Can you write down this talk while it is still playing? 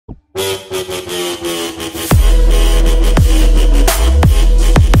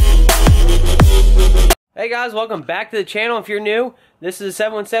guys, welcome back to the channel. If you're new, this is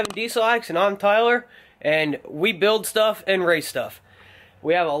 717 Diesel Axe and I'm Tyler, and we build stuff and race stuff.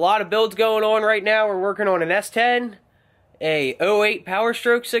 We have a lot of builds going on right now. We're working on an S10, a 08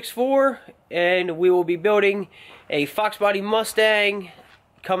 powerstroke 6.4, and we will be building a Fox body Mustang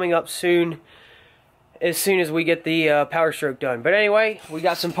coming up soon as we get the powerstroke done. But anyway, we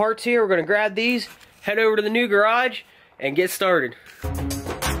got some parts here. We're going to grab these, head over to the new garage, and get started.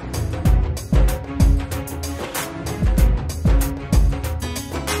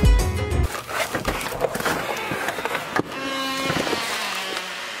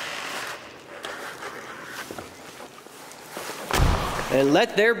 And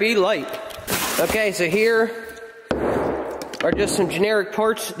let there be light. Okay, so here are just some generic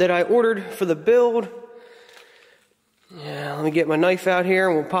parts that I ordered for the build. Yeah, let me get my knife out here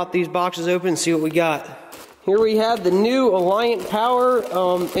and we'll pop these boxes open and see what we got. Here we have the new Alliant Power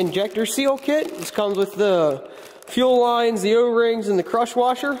injector seal kit. This comes with the fuel lines, the O-rings, and the crush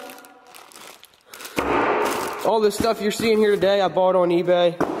washer. All this stuff you're seeing here today I bought on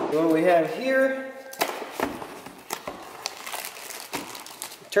eBay. What we have here,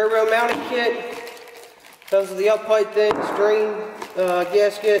 turbo mounted kit, comes with the up pipe thing, strain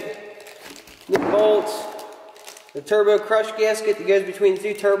gasket, new bolts, the turbo crush gasket that goes between the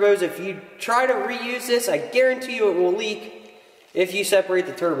two turbos. If you try to reuse this, I guarantee you it will leak if you separate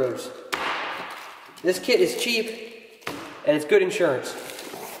the turbos. This kit is cheap and it's good insurance.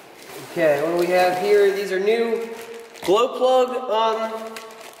 Okay, what do we have here? These are new glow plug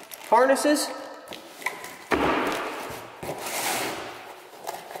harnesses.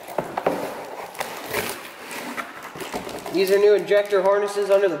 These are new injector harnesses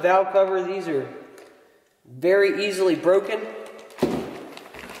under the valve cover. These are very easily broken.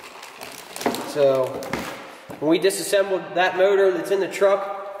 So when we disassembled that motor that's in the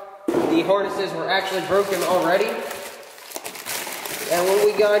truck, the harnesses were actually broken already. And what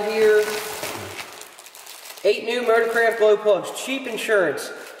we got here, 8 new Motorcraft glow plugs, cheap insurance.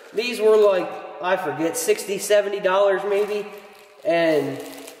 These were like, I forget, $60, $70 maybe. And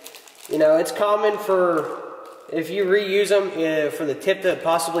you know, it's common for, if you reuse them for the tip to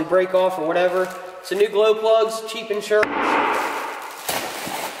possibly break off or whatever. So new glow plugs, cheap insurance.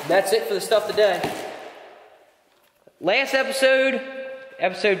 That's it for the stuff today. Last episode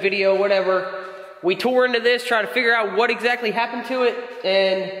video, whatever, we tore into this, trying to figure out what exactly happened to it,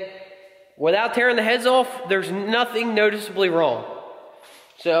 and without tearing the heads off, there's nothing noticeably wrong.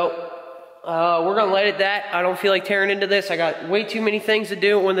 So we're gonna let it that. I don't feel like tearing into this. I got way too many things to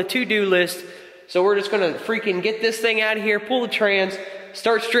do on the to-do list. So we're just gonna freaking get this thing out of here, pull the trans,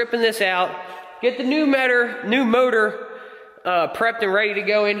 start stripping this out, get the new motor prepped and ready to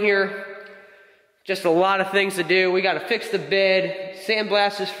go in here. Just a lot of things to do. We gotta fix the bed,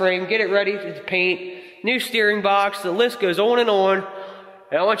 sandblast this frame, get it ready to paint, new steering box, the list goes on. And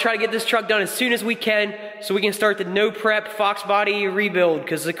I wanna try to get this truck done as soon as we can so we can start the no prep Fox body rebuild,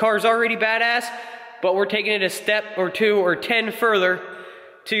 because the car's already badass, but we're taking it a step or 2 or 10 further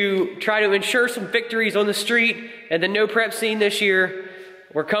to try to ensure some victories on the street and the no prep scene this year.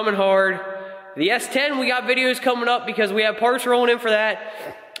 We're coming hard. The S10, we got videos coming up because we have parts rolling in for that.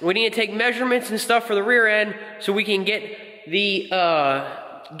 We need to take measurements and stuff for the rear end so we can get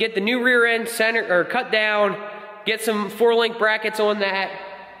the new rear end center or cut down, get some 4-link brackets on that,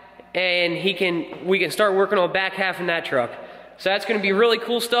 and we can start working on back half in that truck. So that's going to be really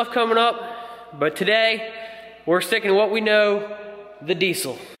cool stuff coming up. But today we're sticking to what we know, the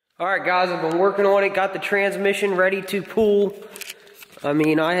diesel. Alright guys, I've been working on it, got the transmission ready to pull. I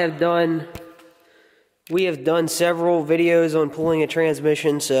mean, we have done several videos on pulling a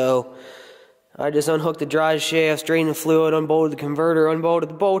transmission, so I just unhooked the drive shaft, drained the fluid, unbolted the converter, unbolted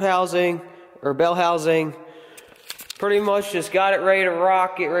the bolt housing, or bell housing. Pretty much just got it ready to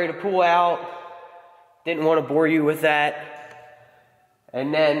rock, get ready to pull out. Didn't want to bore you with that.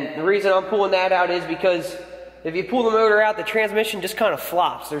 And then the reason I'm pulling that out is because if you pull the motor out, the transmission just kind of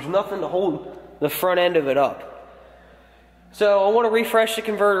flops. There's nothing to hold the front end of it up. So I want to refresh the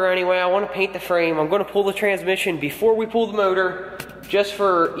converter anyway. I want to paint the frame. I'm going to pull the transmission before we pull the motor, just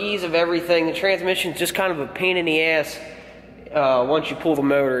for ease of everything. The transmission's just kind of a pain in the ass once you pull the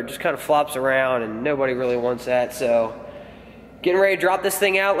motor. It just kind of flops around and nobody really wants that. So getting ready to drop this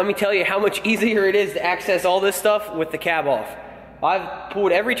thing out. Let me tell you how much easier it is to access all this stuff with the cab off. I've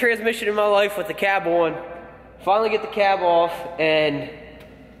pulled every transmission in my life with the cab on. Finally get the cab off, and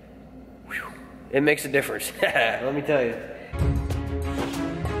whew, it makes a difference. Let me tell you.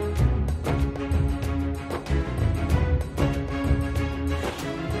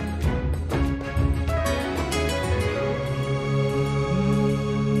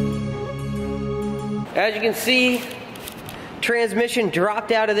 As you can see, transmission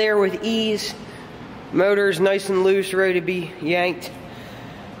dropped out of there with ease. Motor's nice and loose, ready to be yanked.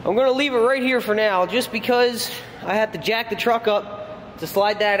 I'm gonna leave it right here for now, just because I have to jack the truck up to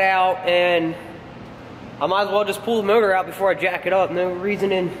slide that out, and I might as well just pull the motor out before I jack it up. No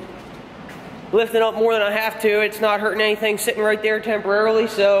reason in lifting up more than I have to. It's not hurting anything sitting right there temporarily,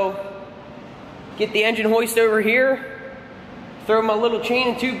 so get the engine hoist over here, throw my little chain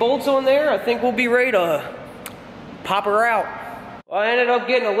and 2 bolts on there. I think we'll be ready to pop her out. Well, I ended up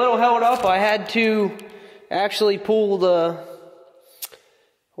getting a little held up. I had to actually pull the,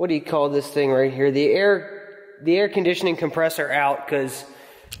 what do you call this thing right here? The air conditioning compressor out, because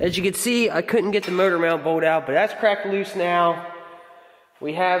as you can see, I couldn't get the motor mount bolt out, but that's cracked loose now.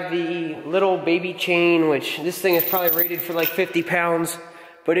 We have the little baby chain, which this thing is probably rated for like 50 pounds,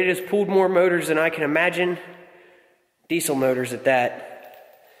 but it has pulled more motors than I can imagine. Diesel motors at that.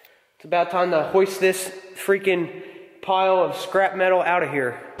 It's about time to hoist this freaking pile of scrap metal out of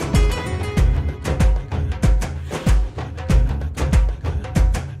here.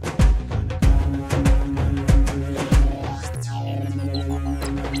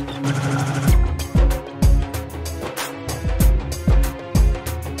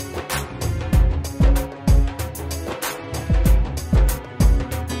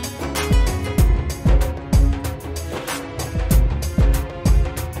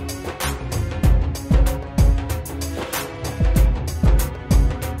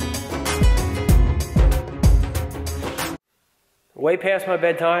 Way past my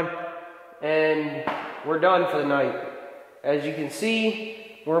bedtime, and we're done for the night. As you can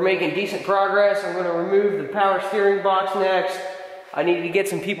see, we're making decent progress. I'm going to remove the power steering box next. I need to get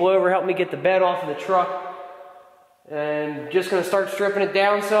some people over, help me get the bed off of the truck, and just going to start stripping it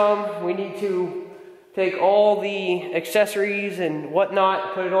down some. We need to take all the accessories and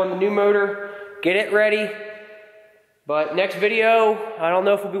whatnot, put it on the new motor, get it ready. But next video, I don't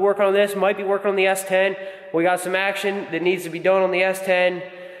know if we'll be working on this, might be working on the S10. We got some action that needs to be done on the S10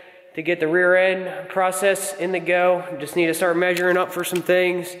 to get the rear end process in the go. Just need to start measuring up for some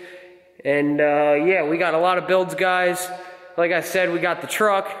things. And yeah, we got a lot of builds, guys. Like I said, we got the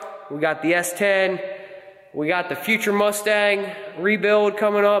truck, we got the S10, we got the future Mustang rebuild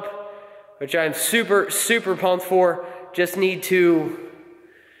coming up, which I'm super, super pumped for. Just need to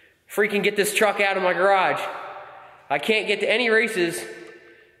freaking get this truck out of my garage. I can't get to any races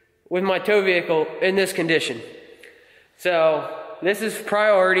with my tow vehicle in this condition. So this is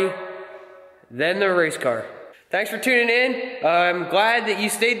priority, then the race car. Thanks for tuning in. I'm glad that you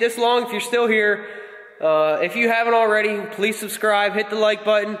stayed this long if you're still here. If you haven't already, please subscribe, hit the like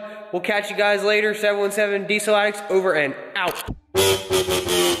button. We'll catch you guys later. 717 Diesel Addicts over and out.